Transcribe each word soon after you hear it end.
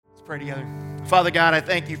pray together. Father God, I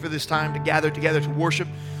thank you for this time to gather together, to worship,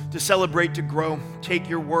 to celebrate, to grow. Take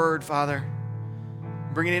your word, Father,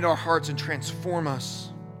 bring it into our hearts and transform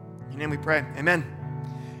us. In your name we pray, amen.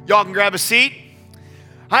 Y'all can grab a seat.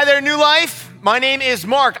 Hi there, New Life. My name is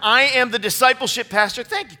Mark. I am the discipleship pastor.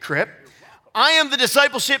 Thank you, Crip. I am the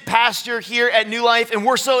discipleship pastor here at New Life, and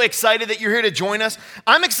we're so excited that you're here to join us.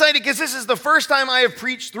 I'm excited because this is the first time I have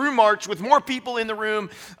preached through March with more people in the room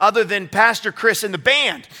other than Pastor Chris and the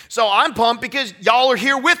band. So I'm pumped because y'all are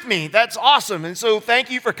here with me. That's awesome. And so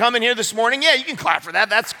thank you for coming here this morning. Yeah, you can clap for that.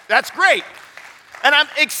 That's great. And I'm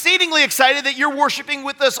exceedingly excited that you're worshiping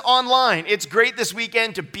with us online. It's great this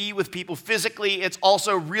weekend to be with people physically. It's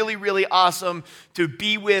also really, really awesome to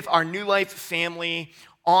be with our New Life family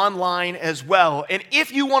online as well. And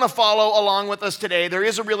if you want to follow along with us today, there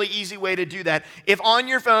is a really easy way to do that. If on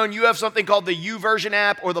your phone you have something called the YouVersion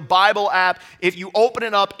app or the Bible app, if you open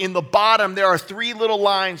it up, in the bottom there are three little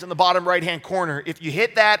lines in the bottom right-hand corner. If you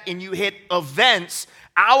hit that and you hit events,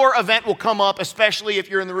 our event will come up, especially if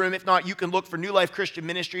you're in the room. If not, you can look for New Life Christian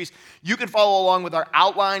Ministries. You can follow along with our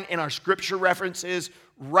outline and our scripture references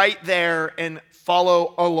right there and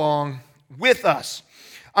follow along with us.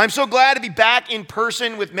 I'm so glad to be back in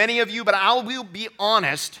person with many of you, but I will be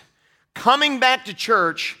honest, coming back to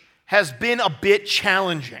church has been a bit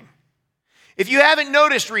challenging. If you haven't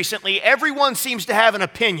noticed recently, everyone seems to have an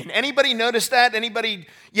opinion. Anybody notice that? Anybody?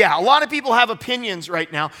 Yeah, a lot of people have opinions right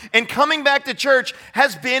now. And coming back to church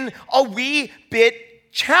has been a wee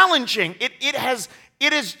bit challenging. It has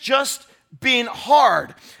just been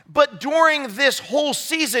hard. But during this whole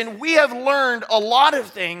season, we have learned a lot of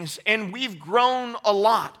things and we've grown a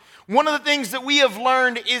lot. One of the things that we have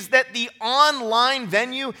learned is that the online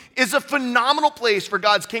venue is a phenomenal place for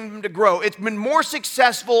God's kingdom to grow. It's been more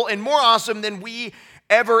successful and more awesome than we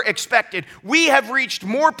ever expected. We have reached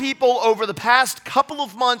more people over the past couple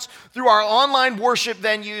of months through our online worship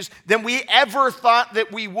venues than we ever thought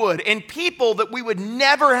that we would, and people that we would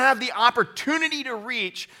never have the opportunity to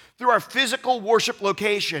reach through our physical worship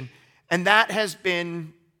location, and that has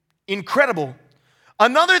been incredible.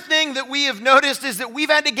 Another thing that we have noticed is that we've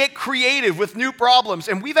had to get creative with new problems,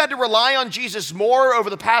 and we've had to rely on Jesus more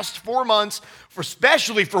over the past 4 months,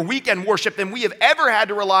 especially for weekend worship, than we have ever had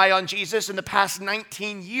to rely on Jesus in the past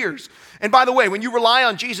 19 years. And by the way, when you rely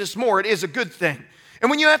on Jesus more, it is a good thing. And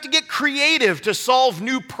when you have to get creative to solve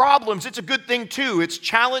new problems, it's a good thing too. It's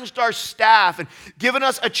challenged our staff and given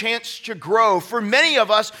us a chance to grow. For many of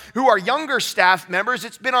us who are younger staff members,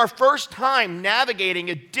 it's been our first time navigating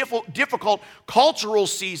a difficult cultural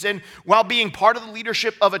season while being part of the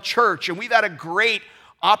leadership of a church. And we've had a great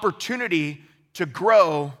opportunity to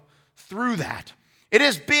grow through that. It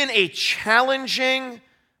has been a challenging,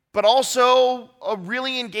 but also a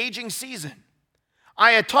really engaging season.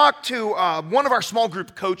 I had talked to one of our small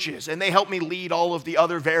group coaches, and they helped me lead all of the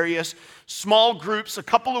other various small groups a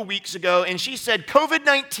couple of weeks ago, and she said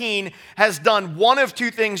COVID-19 has done one of two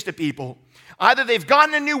things to people. Either they've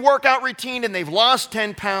gotten a new workout routine and they've lost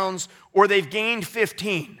 10 pounds, or they've gained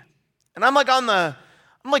 15. And I'm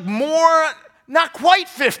like more, not quite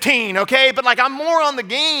 15, okay, but like I'm more on the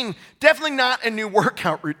gain, definitely not a new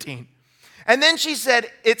workout routine. And then she said,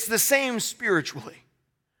 it's the same spiritually.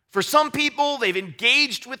 For some people, they've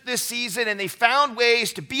engaged with this season and they found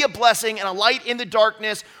ways to be a blessing and a light in the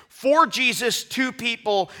darkness for Jesus to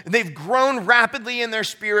people, and they've grown rapidly in their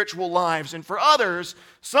spiritual lives. And for others,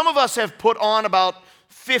 some of us have put on about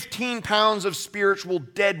 15 pounds of spiritual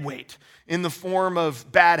dead weight in the form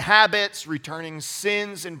of bad habits, returning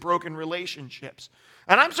sins, and broken relationships.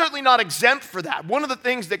 And I'm certainly not exempt for that. One of the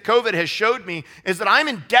things that COVID has showed me is that I'm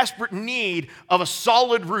in desperate need of a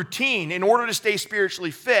solid routine in order to stay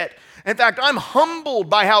spiritually fit. In fact, I'm humbled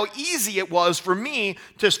by how easy it was for me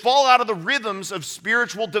to fall out of the rhythms of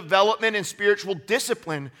spiritual development and spiritual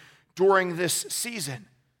discipline during this season.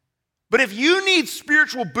 But if you need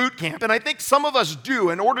spiritual boot camp, and I think some of us do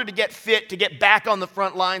in order to get fit, to get back on the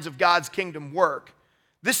front lines of God's kingdom work,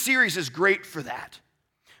 this series is great for that.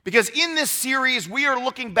 Because in this series, we are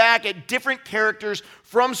looking back at different characters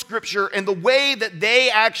from Scripture and the way that they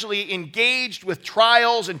actually engaged with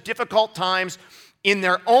trials and difficult times in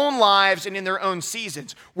their own lives and in their own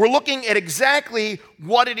seasons. We're looking at exactly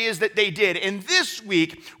what it is that they did. And this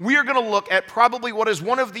week, we are going to look at probably what is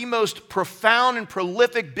one of the most profound and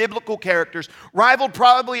prolific biblical characters, rivaled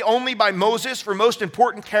probably only by Moses for most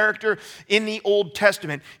important character in the Old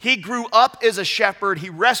Testament. He grew up as a shepherd.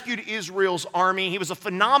 He rescued Israel's army. He was a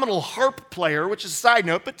phenomenal harp player, which is a side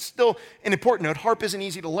note, but still an important note. Harp isn't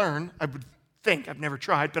easy to learn, I would think. I've never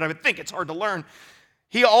tried, but I would think it's hard to learn.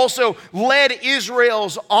 He also led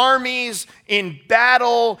Israel's armies in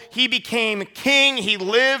battle. He became king. He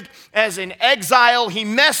lived as an exile. He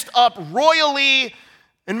messed up royally.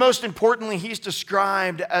 And most importantly, he's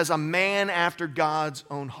described as a man after God's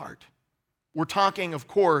own heart. We're talking, of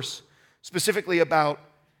course, specifically about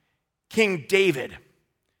King David.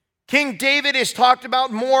 King David is talked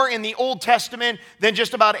about more in the Old Testament than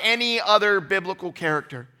just about any other biblical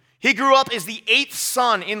character. He grew up as the 8th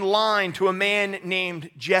son in line to a man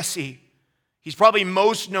named Jesse. He's probably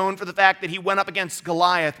most known for the fact that he went up against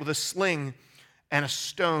Goliath with a sling and a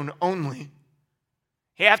stone only.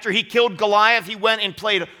 After he killed Goliath, he went and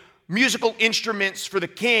played musical instruments for the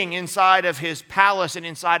king inside of his palace and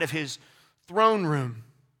inside of his throne room.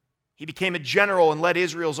 He became a general and led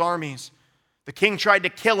Israel's armies. The king tried to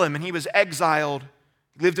kill him and he was exiled.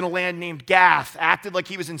 He lived in a land named Gath, acted like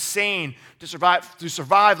he was insane to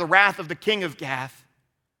survive the wrath of the king of Gath.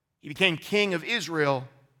 He became king of Israel.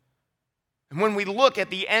 And when we look at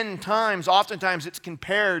the end times, oftentimes it's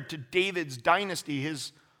compared to David's dynasty,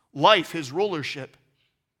 his life, his rulership.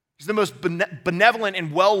 He's the most benevolent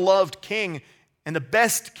and well-loved king and the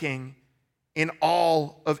best king in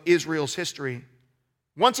all of Israel's history.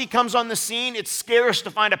 Once he comes on the scene, it's scarce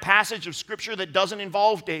to find a passage of Scripture that doesn't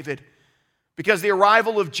involve David, because the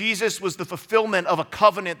arrival of Jesus was the fulfillment of a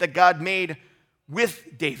covenant that God made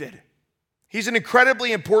with David. He's an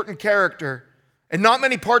incredibly important character, and not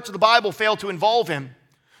many parts of the Bible fail to involve him.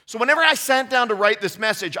 So whenever I sat down to write this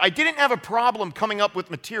message, I didn't have a problem coming up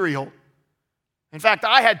with material. In fact,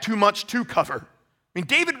 I had too much to cover. I mean,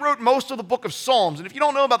 David wrote most of the book of Psalms, and if you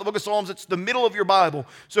don't know about the book of Psalms, it's the middle of your Bible.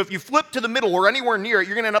 So if you flip to the middle or anywhere near it,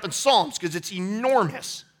 you're going to end up in Psalms because it's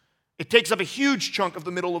enormous. It takes up a huge chunk of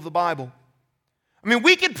the middle of the Bible. I mean,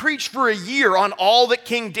 we could preach for a year on all that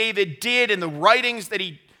King David did and the writings that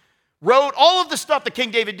he wrote, all of the stuff that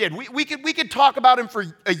King David did. We could talk about him for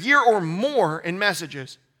a year or more in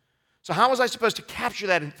messages. So how was I supposed to capture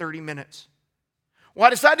that in 30 minutes? Well, I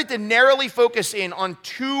decided to narrowly focus in on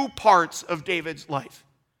 2 parts of David's life.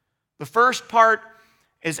 The first part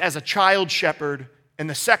is as a child shepherd, and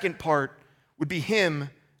the second part would be him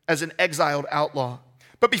as an exiled outlaw.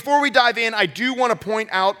 But before we dive in, I do want to point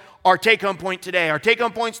out our take-home point today. Our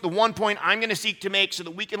take-home point's the one point I'm going to seek to make so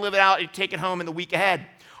that we can live it out and take it home in the week ahead.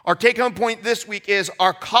 Our take-home point this week is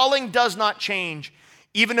our calling does not change,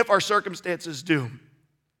 even if our circumstances do.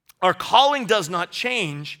 Our calling does not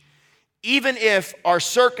change, even if our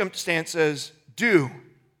circumstances do.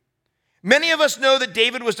 Many of us know that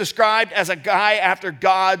David was described as a guy after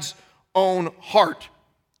God's own heart.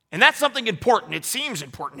 And that's something important. It seems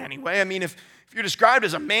important anyway. I mean, if you're described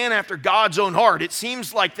as a man after God's own heart, it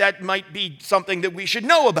seems like that might be something that we should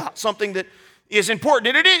know about, something that is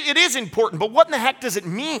important. And it is important, but what in the heck does it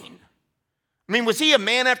mean? I mean, was he a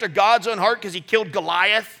man after God's own heart because he killed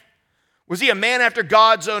Goliath? Was he a man after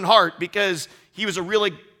God's own heart because he was a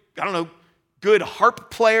really, good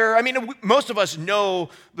harp player? I mean, most of us know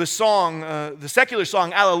the song, the secular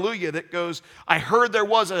song, Alleluia, that goes, I heard there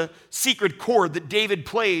was a secret chord that David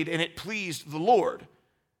played and it pleased the Lord.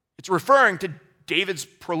 It's referring to David's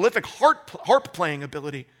prolific harp playing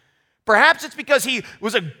ability. Perhaps it's because he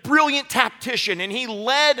was a brilliant tactician and he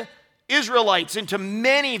led Israelites into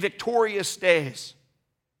many victorious days.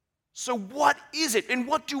 So what is it and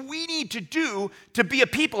what do we need to do to be a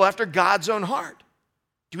people after God's own heart?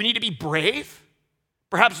 Do we need to be brave?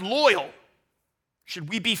 Perhaps loyal? Should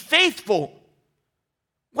we be faithful?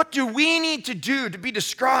 What do we need to do to be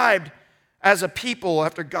described as a people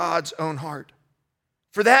after God's own heart?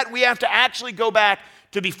 For that, we have to actually go back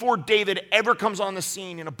to before David ever comes on the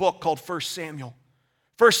scene in a book called 1 Samuel.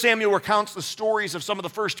 1 Samuel recounts the stories of some of the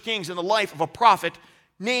first kings in the life of a prophet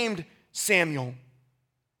named Samuel.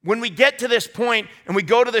 When we get to this point and we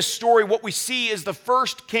go to this story, what we see is the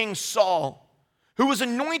first king, Saul, who was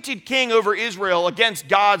anointed king over Israel against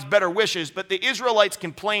God's better wishes, but the Israelites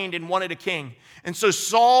complained and wanted a king. And so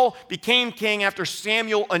Saul became king after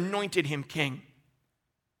Samuel anointed him king.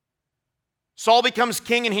 Saul becomes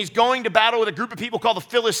king and he's going to battle with a group of people called the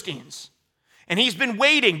Philistines. And he's been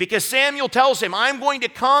waiting because Samuel tells him, I'm going to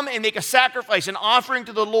come and make a sacrifice, an offering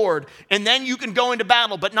to the Lord, and then you can go into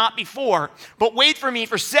battle, but not before. But wait for me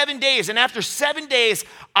for 7 days, and after 7 days,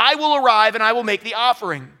 I will arrive and I will make the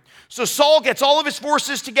offering. So Saul gets all of his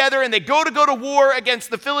forces together and they go to war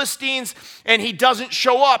against the Philistines, and he doesn't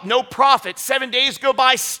show up. No prophet. 7 days go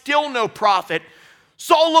by, still no prophet.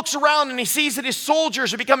 Saul looks around and he sees that his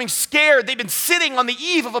soldiers are becoming scared. They've been sitting on the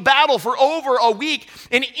eve of a battle for over a week,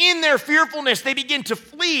 and in their fearfulness, they begin to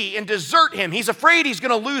flee and desert him. He's afraid he's going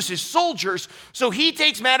to lose his soldiers, so he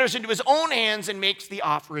takes matters into his own hands and makes the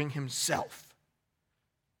offering himself.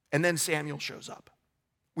 And then Samuel shows up.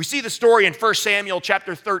 We see the story in 1 Samuel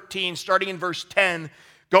chapter 13, starting in verse 10,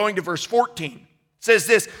 going to verse 14. It says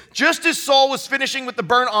this, just as Saul was finishing with the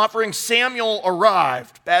burnt offering, Samuel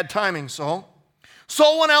arrived. Bad timing, Saul.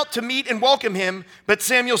 Saul went out to meet and welcome him, but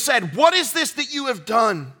Samuel said, what is this that you have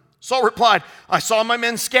done? Saul replied, I saw my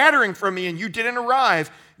men scattering from me, and you didn't arrive.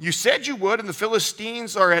 You said you would, and the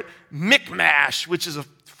Philistines are at Michmash, which is a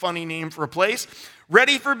funny name for a place,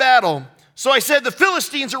 ready for battle. So I said, the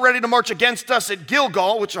Philistines are ready to march against us at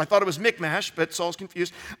Gilgal, which I thought it was Michmash, but Saul's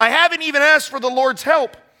confused. I haven't even asked for the Lord's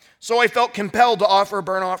help. So I felt compelled to offer a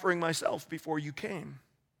burnt offering myself before you came.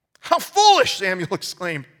 How foolish, Samuel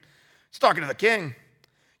exclaimed. He's talking to the king.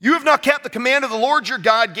 You have not kept the command of the Lord your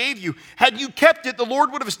God gave you. Had you kept it, the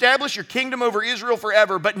Lord would have established your kingdom over Israel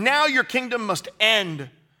forever. But now your kingdom must end,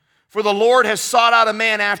 for the Lord has sought out a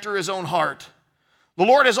man after his own heart. The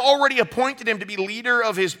Lord has already appointed him to be leader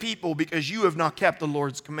of his people because you have not kept the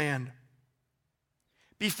Lord's command.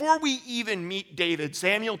 Before we even meet David,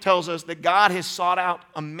 Samuel tells us that God has sought out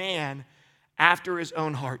a man after his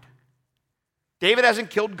own heart. David hasn't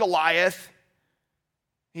killed Goliath.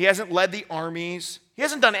 He hasn't led the armies. He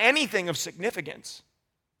hasn't done anything of significance.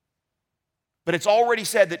 But it's already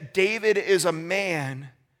said that David is a man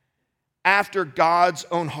after God's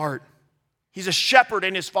own heart. He's a shepherd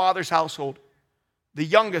in his father's household, the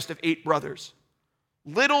youngest of 8 brothers.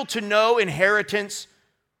 Little to no inheritance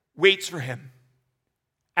waits for him.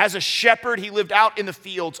 As a shepherd, he lived out in the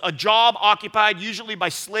fields, a job occupied usually by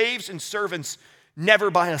slaves and servants, never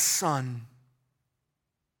by a son.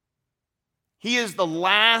 He is the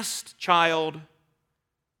last child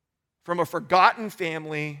from a forgotten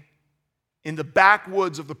family in the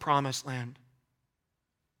backwoods of the promised land.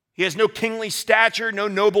 He has no kingly stature, no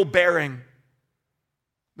noble bearing.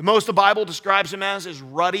 The most the Bible describes him as is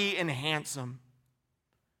ruddy and handsome.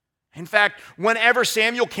 In fact, whenever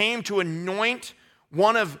Samuel came to anoint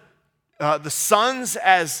one of the sons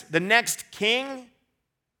as the next king,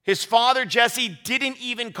 his father Jesse didn't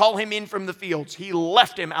even call him in from the fields. He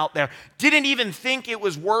left him out there. Didn't even think it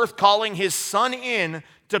was worth calling his son in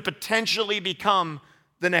to potentially become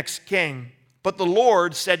the next king. But the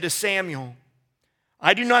Lord said to Samuel,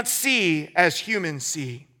 I do not see as humans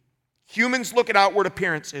see. Humans look at outward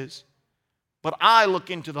appearances, but I look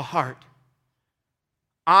into the heart.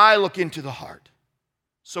 I look into the heart.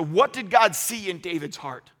 So what did God see in David's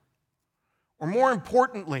heart? Or more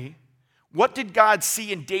importantly, what did God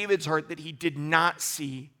see in David's heart that he did not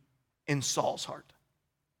see in Saul's heart?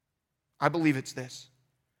 I believe it's this.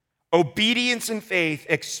 Obedience and faith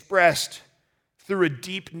expressed through a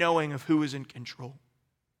deep knowing of who is in control.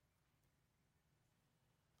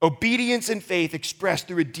 Obedience and faith expressed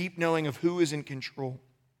through a deep knowing of who is in control.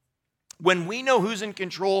 When we know who's in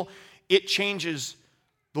control, it changes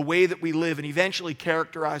the way that we live and eventually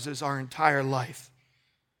characterizes our entire life.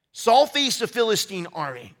 Saul faced a Philistine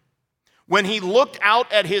army. When he looked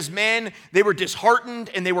out at his men, they were disheartened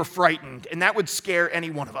and they were frightened, and that would scare any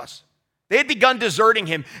one of us. They had begun deserting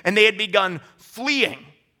him, and they had begun fleeing.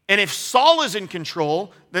 And if Saul is in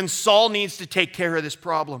control, then Saul needs to take care of this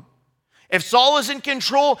problem. If Saul is in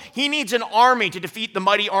control, he needs an army to defeat the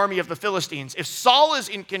mighty army of the Philistines. If Saul is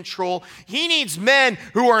in control, he needs men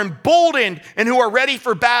who are emboldened and who are ready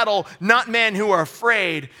for battle, not men who are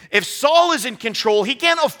afraid. If Saul is in control, he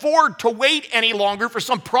can't afford to wait any longer for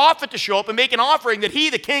some prophet to show up and make an offering that he,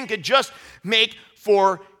 the king, could just make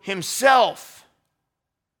for himself.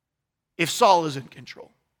 If Saul is in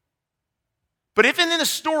control. But if in the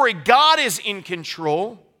story God is in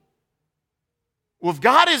control, well, if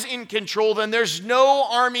God is in control, then there's no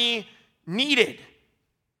army needed.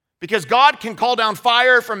 Because God can call down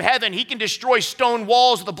fire from heaven. He can destroy stone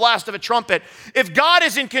walls with the blast of a trumpet. If God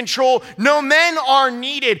is in control, no men are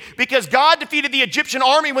needed. Because God defeated the Egyptian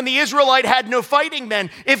army when the Israelite had no fighting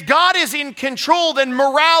men. If God is in control, then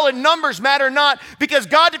morale and numbers matter not. Because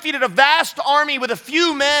God defeated a vast army with a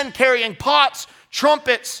few men carrying pots,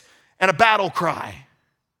 trumpets, and a battle cry.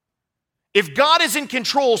 If God is in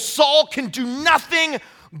control, Saul can do nothing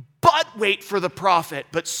but wait for the prophet.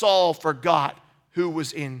 But Saul forgot who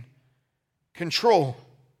was in control.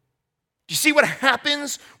 Do you see what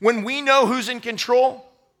happens when we know who's in control?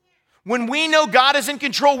 When we know God is in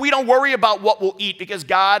control, we don't worry about what we'll eat because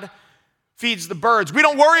God feeds the birds. We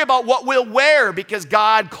don't worry about what we'll wear because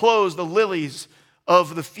God clothes the lilies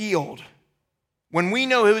of the field. When we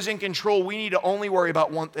know who's in control, we need to only worry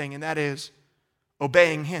about one thing, and that is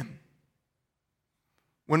obeying him.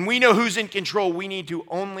 When we know who's in control, we need to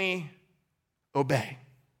only obey.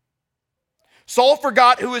 Saul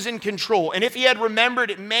forgot who was in control, and if he had remembered,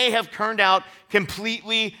 it may have turned out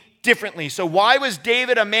completely differently. So why was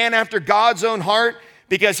David a man after God's own heart?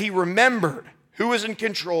 Because he remembered who was in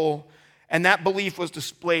control, and that belief was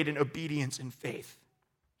displayed in obedience and faith.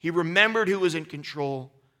 He remembered who was in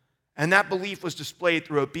control, and that belief was displayed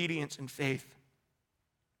through obedience and faith.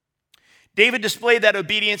 David displayed that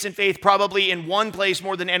obedience and faith probably in one place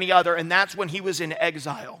more than any other, and that's when he was in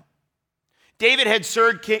exile. David had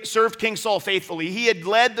served King Saul faithfully. He had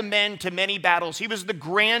led the men to many battles. He was the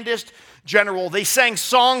grandest general. They sang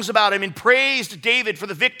songs about him and praised David for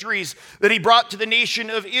the victories that he brought to the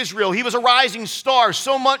nation of Israel. He was a rising star,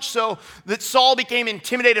 so much so that Saul became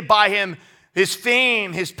intimidated by him, his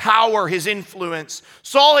fame, his power, his influence.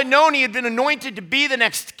 Saul had known he had been anointed to be the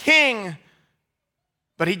next king,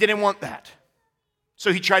 but he didn't want that.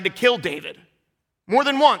 So he tried to kill David more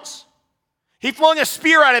than once. He flung a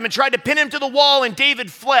spear at him and tried to pin him to the wall, and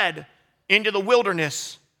David fled into the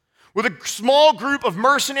wilderness with a small group of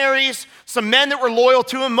mercenaries, some men that were loyal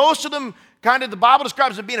to him. Most of them the Bible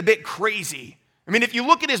describes them being a bit crazy. I mean, if you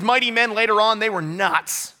look at his mighty men later on, they were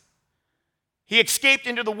nuts. He escaped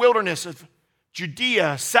into the wilderness of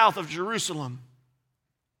Judea, south of Jerusalem,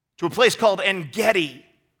 to a place called En-Gedi,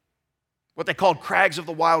 what they called crags of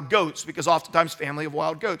the wild goats, because oftentimes family of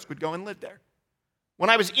wild goats would go and live there. When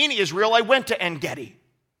I was in Israel, I went to En-Gedi.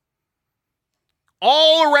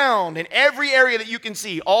 All around, in every area that you can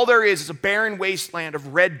see, all there is a barren wasteland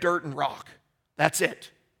of red dirt and rock. That's it.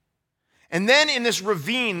 And then in this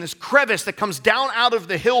ravine, this crevice that comes down out of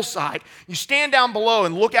the hillside, you stand down below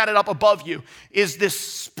and look at it up above you, is this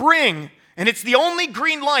spring, and it's the only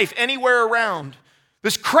green life anywhere around.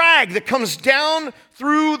 This crag that comes down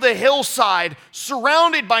through the hillside,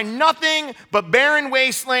 surrounded by nothing but barren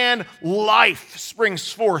wasteland, life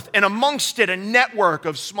springs forth, and amongst it a network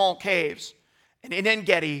of small caves. And in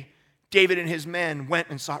En-Gedi, David and his men went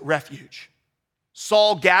and sought refuge.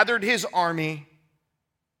 Saul gathered his army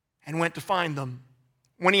and went to find them.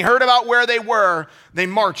 When he heard about where they were, they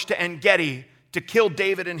marched to En-Gedi to kill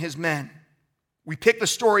David and his men. We pick the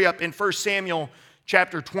story up in 1 Samuel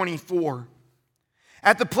chapter 24.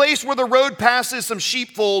 At the place where the road passes some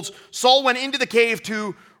sheepfolds, Saul went into the cave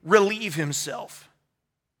to relieve himself.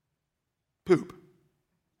 Poop.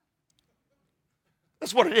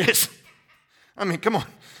 That's what it is. I mean, come on.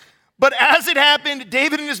 But as it happened,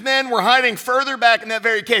 David and his men were hiding further back in that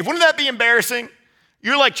very cave. Wouldn't that be embarrassing?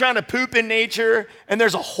 You're like trying to poop in nature, and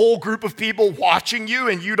there's a whole group of people watching you,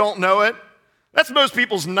 and you don't know it. That's most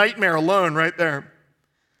people's nightmare alone right there.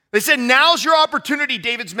 They said, "Now's your opportunity,"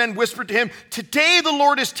 David's men whispered to him. "Today the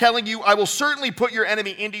Lord is telling you, I will certainly put your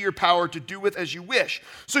enemy into your power to do with as you wish."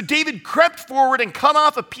 So David crept forward and cut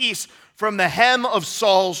off a piece from the hem of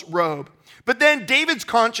Saul's robe. But then David's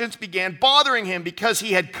conscience began bothering him because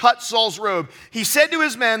he had cut Saul's robe. He said to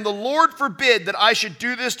his men, "The Lord forbid that I should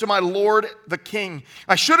do this to my lord the king.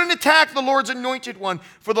 I shouldn't attack the Lord's anointed one,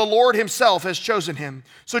 for the Lord himself has chosen him."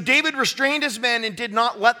 So David restrained his men and did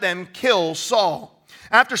not let them kill Saul.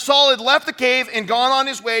 After Saul had left the cave and gone on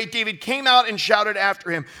his way, David came out and shouted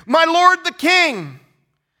after him, "My lord the king!"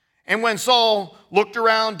 And when Saul looked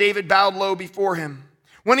around, David bowed low before him.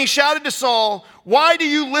 When he shouted to Saul, "Why do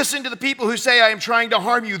you listen to the people who say I am trying to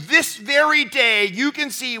harm you? This very day you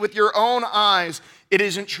can see with your own eyes it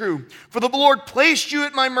isn't true. For the Lord placed you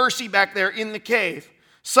at my mercy back there in the cave.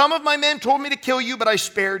 Some of my men told me to kill you, but I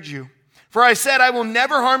spared you. For I said, I will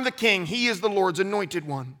never harm the king. He is the Lord's anointed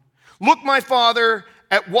one. Look, my father,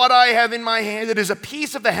 at what I have in my hand. It is a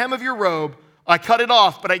piece of the hem of your robe. I cut it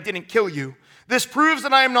off, but I didn't kill you. This proves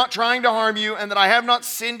that I am not trying to harm you and that I have not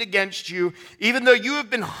sinned against you, even though you have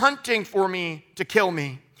been hunting for me to kill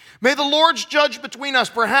me. May the Lord judge between us.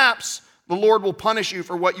 Perhaps the Lord will punish you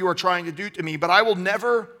for what you are trying to do to me, but I will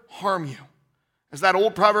never harm you." As that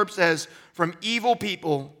old proverb says, from evil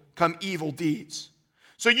people come evil deeds.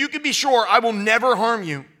 So you can be sure I will never harm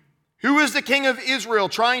you. Who is the king of Israel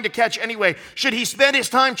trying to catch anyway? Should he spend his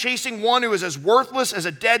time chasing one who is as worthless as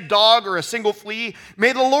a dead dog or a single flea?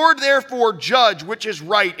 May the Lord therefore judge which is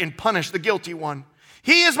right and punish the guilty one.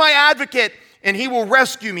 He is my advocate, and he will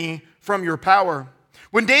rescue me from your power.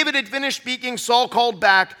 When David had finished speaking, Saul called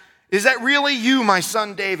back, "Is that really you, my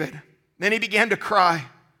son David?" Then he began to cry,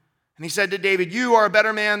 and he said to David, "You are a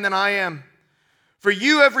better man than I am. For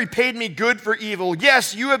you have repaid me good for evil.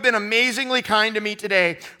 Yes, you have been amazingly kind to me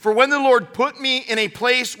today. For when the Lord put me in a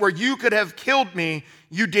place where you could have killed me,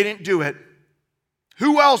 you didn't do it.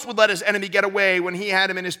 Who else would let his enemy get away when he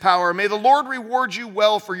had him in his power? May the Lord reward you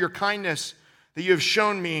well for your kindness that you have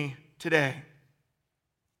shown me today."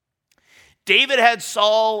 David had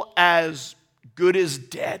Saul as good as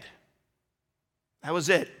dead. That was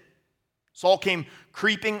it. Saul came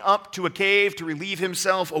creeping up to a cave to relieve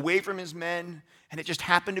himself away from his men. And it just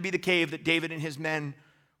happened to be the cave that David and his men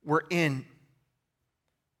were in.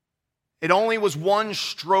 It only was one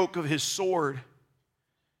stroke of his sword,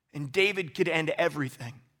 and David could end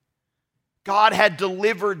everything. God had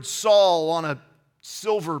delivered Saul on a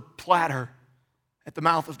silver platter at the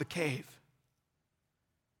mouth of the cave.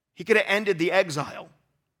 He could have ended the exile.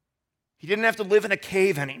 He didn't have to live in a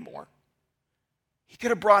cave anymore. He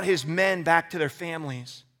could have brought his men back to their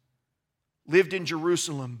families, lived in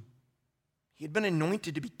Jerusalem. He had been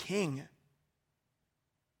anointed to be king.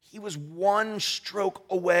 He was one stroke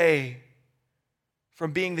away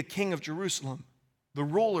from being the king of Jerusalem, the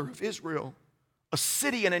ruler of Israel, a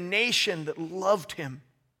city and a nation that loved him.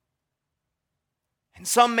 And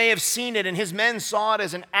some may have seen it, and his men saw it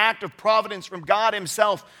as an act of providence from God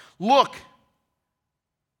himself. Look,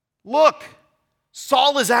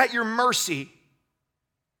 Saul is at your mercy.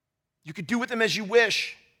 You could do with him as you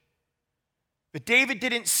wish. But David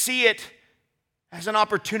didn't see it as an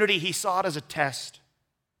opportunity. He saw it as a test.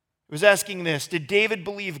 He was asking this: did David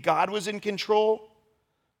believe God was in control,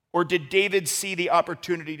 or did David see the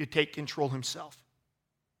opportunity to take control himself?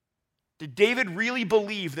 Did David really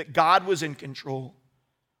believe that God was in control,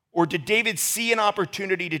 or did David see an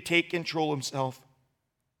opportunity to take control himself?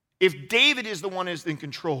 If David is the one who's in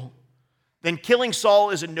control, then killing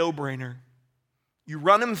Saul is a no-brainer. You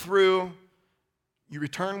run him through, you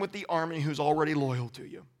return with the army who's already loyal to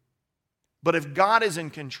you. But if God is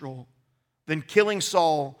in control, then killing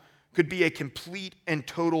Saul could be a complete and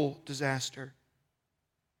total disaster.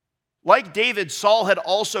 Like David, Saul had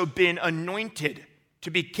also been anointed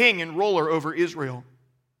to be king and ruler over Israel.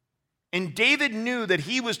 And David knew that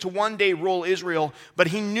he was to one day rule Israel, but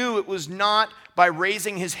he knew it was not by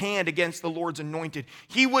raising his hand against the Lord's anointed.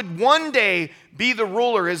 He would one day be the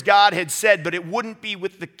ruler as God had said, but it wouldn't be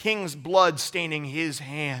with the king's blood staining his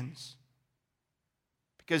hands,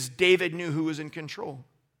 because David knew who was in control.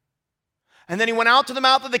 And then he went out to the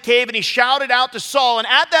mouth of the cave and he shouted out to Saul. And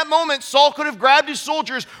at that moment, Saul could have grabbed his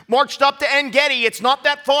soldiers, marched up to En-Gedi, it's not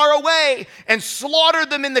that far away, and slaughtered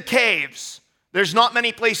them in the caves. There's not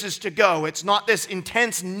many places to go. It's not this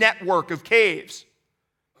intense network of caves.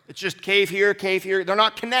 It's just cave here, cave here. They're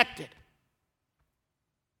not connected.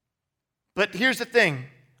 But here's the thing.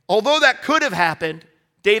 Although that could have happened,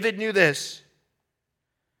 David knew this.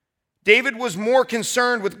 David was more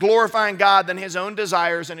concerned with glorifying God than his own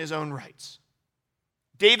desires and his own rights.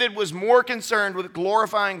 David was more concerned with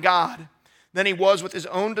glorifying God than he was with his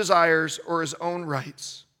own desires or his own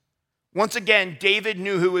rights. Once again, David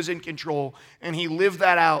knew who was in control, and he lived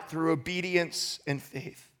that out through obedience and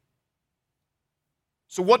faith.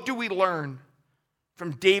 So what do we learn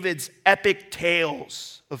from David's epic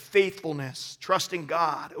tales of faithfulness, trusting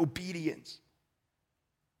God, obedience?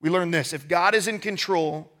 We learn this: if God is in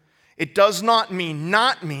control, it does not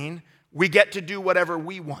mean we get to do whatever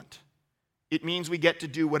we want. It means we get to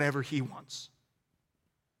do whatever he wants.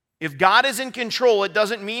 If God is in control, it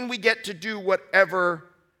doesn't mean we get to do whatever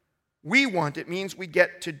we want. It means we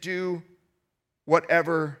get to do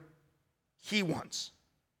whatever he wants.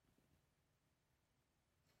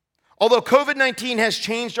 Although COVID-19 has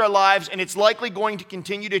changed our lives, and it's likely going to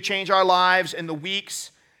continue to change our lives in the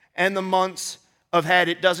weeks and the months ahead,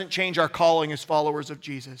 it doesn't change our calling as followers of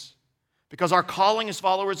Jesus. Because our calling as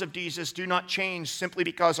followers of Jesus do not change simply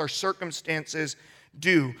because our circumstances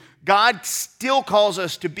do. God still calls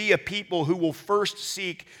us to be a people who will first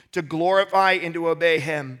seek to glorify and to obey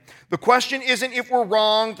him. The question isn't if we're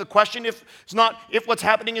wrong. The question is not if what's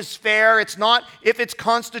happening is fair. It's not if it's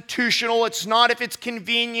constitutional. It's not if it's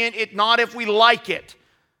convenient. It's not if we like it.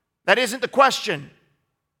 That isn't the question.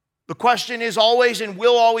 The question is always and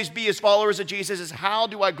will always be, as followers of Jesus, is how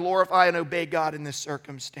do I glorify and obey God in this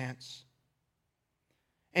circumstance?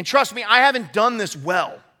 And trust me, I haven't done this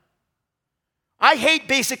well. I hate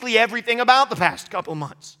basically everything about the past couple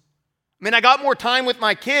months. I mean, I got more time with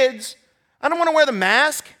my kids. I don't want to wear the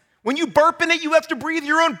mask. When you burp in it, you have to breathe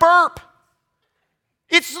your own burp.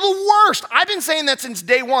 It's the worst. I've been saying that since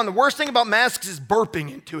day one. The worst thing about masks is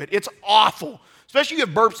burping into it. It's awful. Especially if you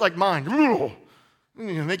have burps like mine.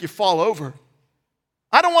 It'll make you fall over.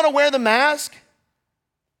 I don't want to wear the mask.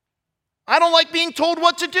 I don't like being told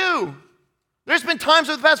what to do. There's been times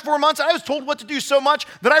over the past 4 months I was told what to do so much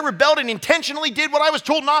that I rebelled and intentionally did what I was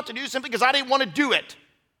told not to do simply because I didn't want to do it.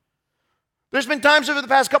 There's been times over the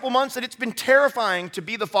past couple months that it's been terrifying to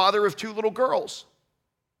be the father of 2 little girls.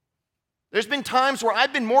 There's been times where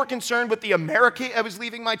I've been more concerned with the America I was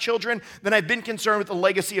leaving my children than I've been concerned with the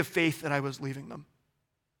legacy of faith that I was leaving them.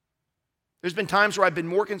 There's been times where I've been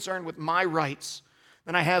more concerned with my rights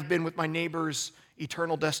than I have been with my neighbor's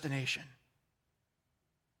eternal destination.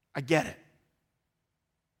 I get it.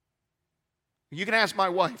 You can ask my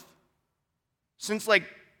wife. Since like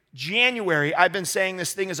January, I've been saying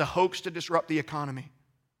this thing is a hoax to disrupt the economy.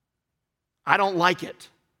 I don't like it.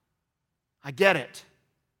 I get it.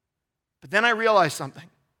 But then I realized something.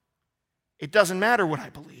 It doesn't matter what I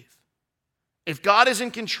believe. If God is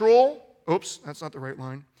in control, oops, that's not the right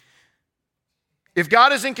line. If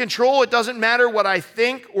God is in control, it doesn't matter what I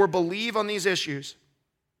think or believe on these issues.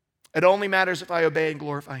 It only matters if I obey and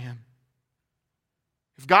glorify Him.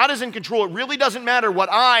 If God is in control, it really doesn't matter what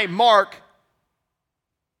I, Mark,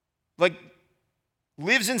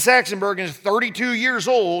 lives in Saxonburg and is 32 years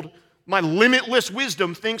old, my limitless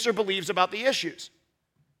wisdom thinks or believes about the issues.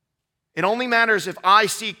 It only matters if I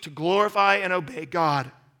seek to glorify and obey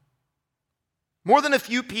God. More than a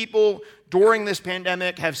few people during this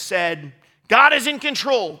pandemic have said, God is in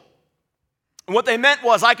control. And what they meant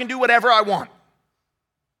was, I can do whatever I want.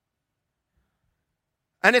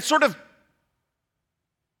 And it's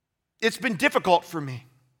been difficult for me.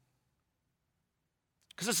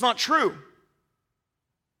 Because it's not true.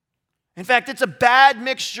 In fact, it's a bad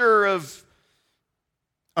mixture of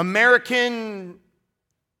American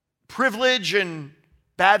privilege and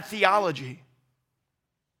bad theology.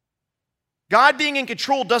 God being in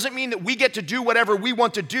control doesn't mean that we get to do whatever we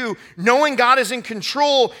want to do. Knowing God is in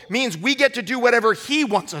control means we get to do whatever He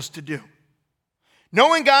wants us to do.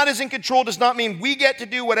 Knowing God is in control does not mean we get to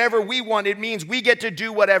do whatever we want. It means we get to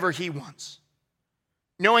do whatever He wants.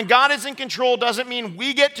 Knowing God is in control doesn't mean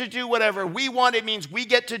we get to do whatever we want. It means we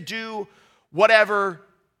get to do whatever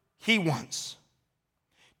He wants.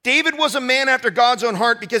 David was a man after God's own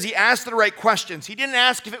heart because he asked the right questions. He didn't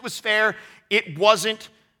ask if it was fair. It wasn't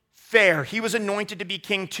fair. He was anointed to be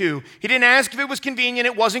king too. He didn't ask if it was convenient.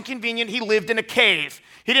 It wasn't convenient. He lived in a cave.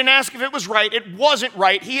 He didn't ask if it was right. It wasn't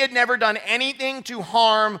right. He had never done anything to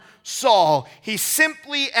harm Saul. He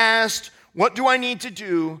simply asked, what do I need to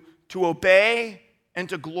do to obey and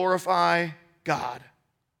to glorify God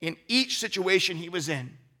in each situation he was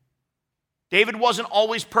in? David wasn't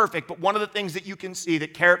always perfect, but one of the things that you can see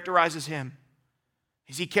that characterizes him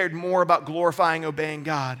is he cared more about glorifying, obeying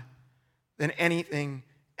God than anything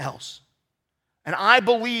else. And I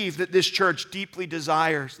believe that this church deeply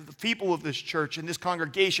desires, that the people of this church and this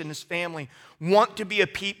congregation, this family, want to be a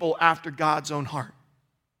people after God's own heart.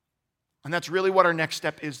 And that's really what our next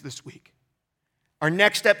step is this week. Our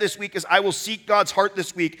next step this week is I will seek God's heart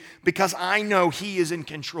this week because I know He is in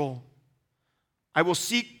control. I will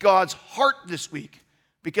seek God's heart this week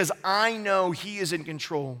because I know He is in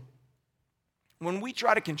control. When we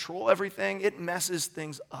try to control everything, it messes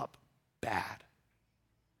things up bad.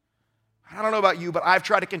 I don't know about you, but I've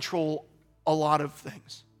tried to control a lot of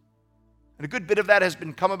things. And a good bit of that has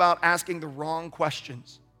come about asking the wrong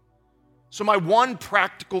questions. So my one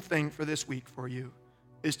practical thing for this week for you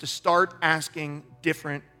is to start asking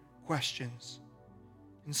different questions.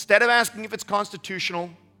 Instead of asking if it's constitutional,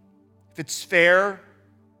 if it's fair,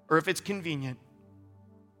 or if it's convenient,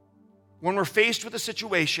 when we're faced with a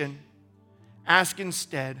situation, ask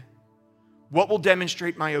instead, what will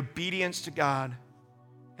demonstrate my obedience to God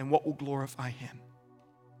and what will glorify Him?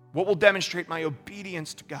 What will demonstrate my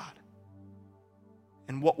obedience to God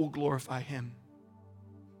and what will glorify Him?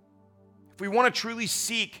 If we want to truly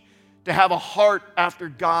seek to have a heart after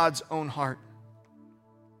God's own heart,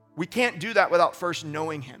 we can't do that without first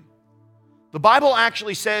knowing Him. The Bible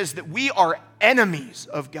actually says that we are enemies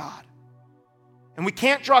of God. And we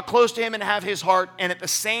can't draw close to Him and have His heart and at the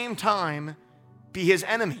same time be His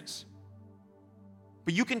enemies.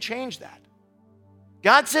 But you can change that.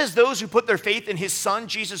 God says those who put their faith in His Son,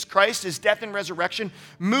 Jesus Christ, His death and resurrection,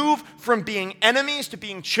 move from being enemies to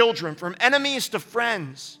being children, from enemies to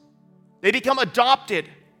friends. They become adopted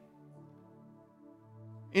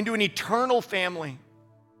into an eternal family,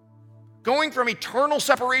 going from eternal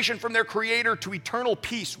separation from their Creator to eternal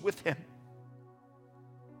peace with Him.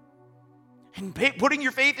 And putting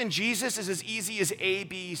your faith in Jesus is as easy as A,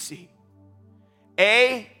 B, C.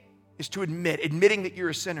 A is to admitting that you're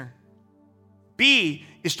a sinner. B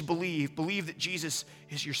is to believe that Jesus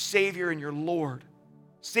is your Savior and your Lord.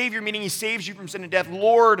 Savior meaning He saves you from sin and death.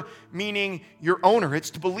 Lord meaning your owner.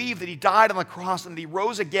 It's to believe that He died on the cross and that He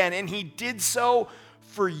rose again, and He did so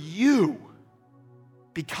for you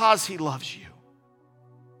because He loves you.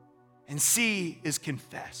 And C is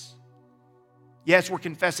confess. Yes, we're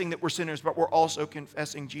confessing that we're sinners, but we're also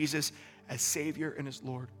confessing Jesus as Savior and as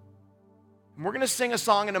Lord. And we're going to sing a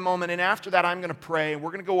song in a moment, and after that I'm going to pray, and we're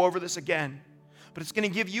going to go over this again. But it's going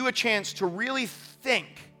to give you a chance to really think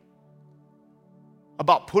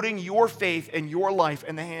about putting your faith and your life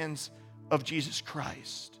in the hands of Jesus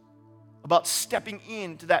Christ. About stepping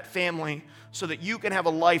into that family so that you can have a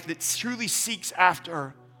life that truly seeks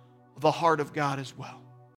after the heart of God as well.